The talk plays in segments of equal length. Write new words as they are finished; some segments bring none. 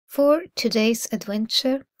For today's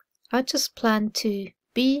adventure, I just plan to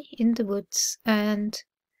be in the woods and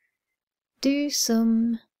do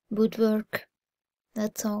some woodwork.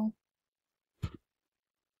 That's all.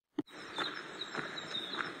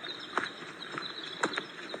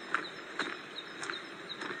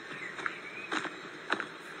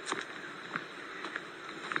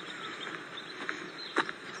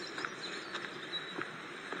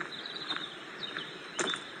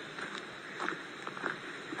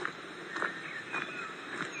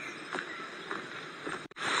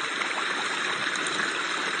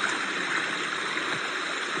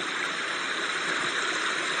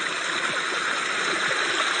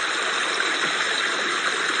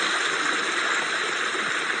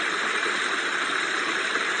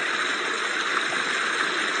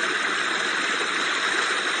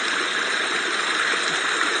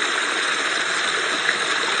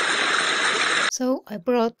 So I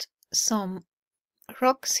brought some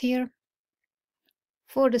rocks here.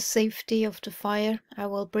 For the safety of the fire, I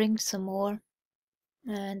will bring some more.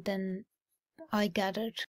 And then I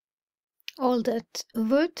gathered all that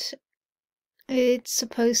wood. It's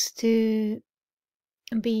supposed to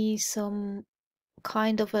be some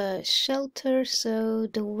kind of a shelter so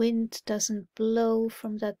the wind doesn't blow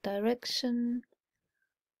from that direction.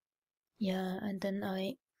 Yeah, and then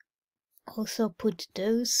I also put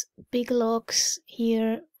those big logs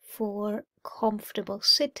here for comfortable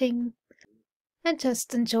sitting and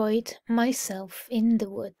just enjoyed myself in the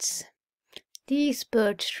woods. These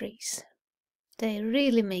birch trees, they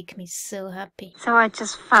really make me so happy. So I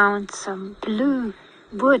just found some blue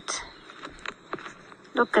wood.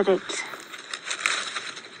 Look at it.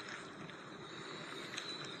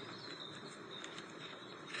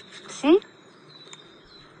 See?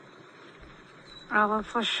 I will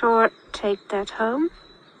for sure take that home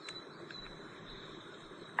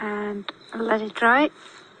and let it dry.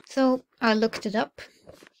 So I looked it up,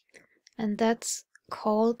 and that's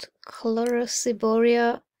called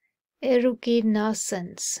Chlorociboria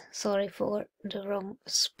aeruginascens. Sorry for the wrong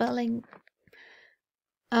spelling.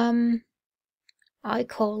 I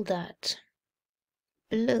call that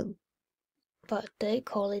blue, but they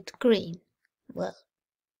call it green. Well,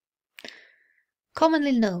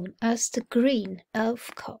 commonly known as the green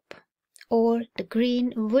elf cup or the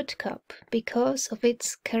green wood cup because of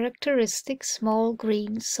its characteristic small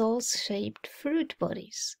green saucer-shaped fruit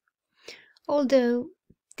bodies. Although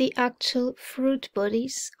the actual fruit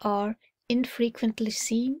bodies are infrequently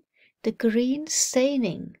seen, the green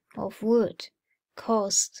staining of wood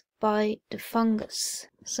caused by the fungus.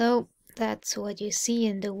 So that's what you see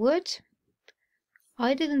in the wood.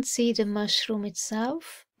 I didn't see the mushroom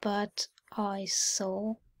itself, but I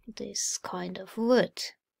saw this kind of wood.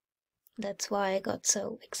 That's why I got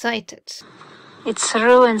so excited. It's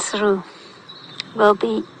through and through. Will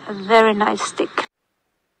be a very nice stick.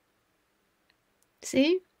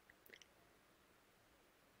 See?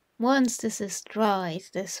 Once this is dried,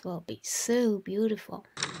 this will be so beautiful.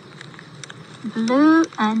 Blue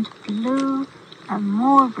and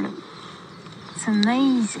more blue. It's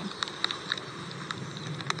amazing.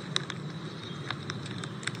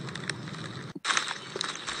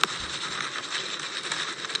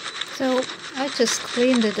 So I just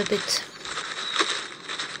cleaned it a bit.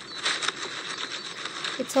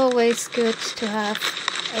 It's always good to have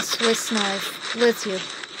a Swiss knife with you.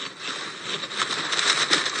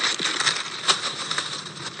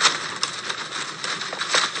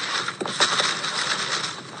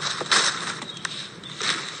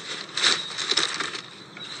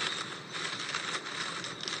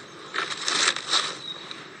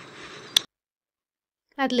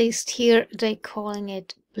 At least here they're calling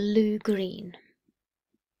it blue-green.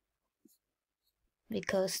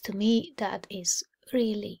 Because to me that is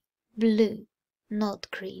really blue, not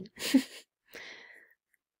green.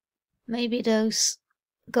 Maybe those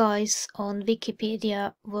guys on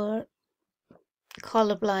Wikipedia were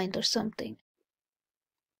colorblind or something.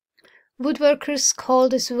 Woodworkers call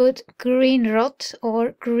this wood green rot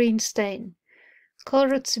or green stain.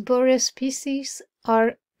 Chlorociboria species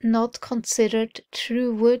are not considered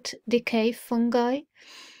true wood decay fungi,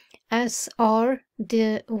 as are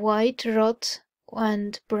the white rot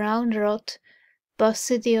and brown rot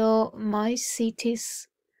Basidiomycetes,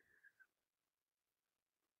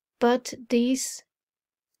 but these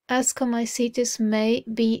ascomycetes may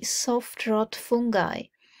be soft rot fungi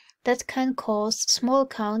that can cause small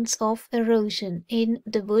counts of erosion in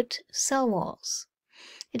the wood cell walls.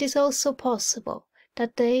 It is also possible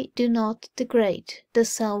that they do not degrade the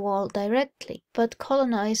cell wall directly, but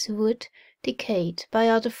colonize wood decayed by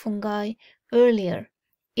other fungi earlier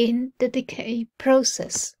in the decay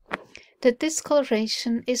process. The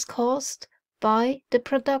discoloration is caused by the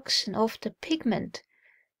production of the pigment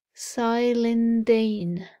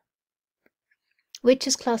Xylindein, which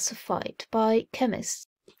is classified by chemists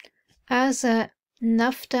as a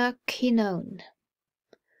napthaquinone.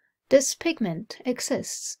 This pigment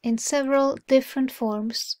exists in several different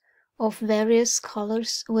forms of various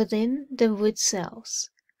colors within the wood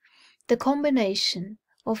cells. The combination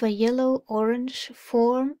of a yellow-orange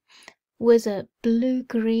form with a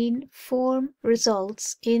blue-green form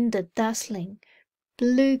results in the dazzling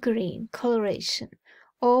blue-green coloration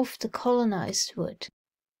of the colonized wood.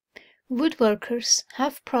 Woodworkers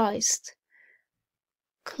have prized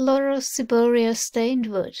Chlorociboria stained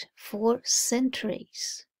wood for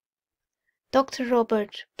centuries. Dr.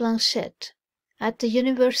 Robert Blanchette at the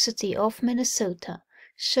University of Minnesota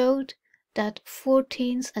showed that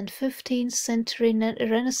 14th and 15th century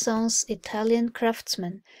Renaissance Italian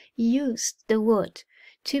craftsmen used the wood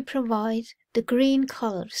to provide the green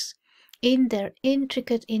colors in their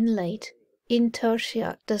intricate inlaid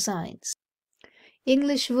intarsia designs.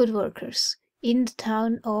 English woodworkers in the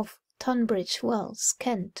town of Tunbridge Wells,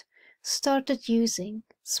 Kent, started using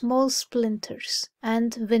small splinters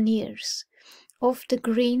and veneers of the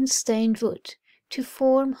green stained wood to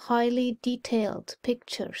form highly detailed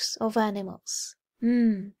pictures of animals.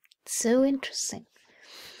 So interesting.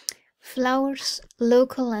 Flowers,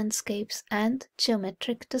 local landscapes, and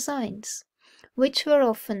geometric designs, which were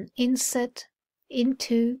often inset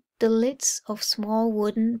into the lids of small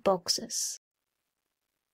wooden boxes.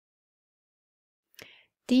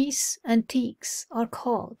 These antiques are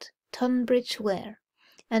called Tunbridge ware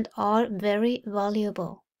and are very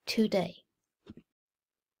valuable today.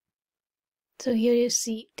 So here you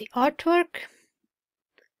see the artwork.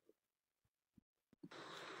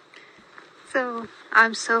 So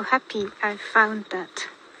I'm so happy I found that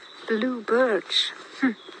blue birch.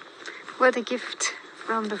 What a gift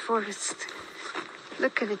from the forest.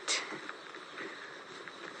 Look at it.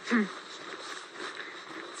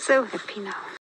 So happy now.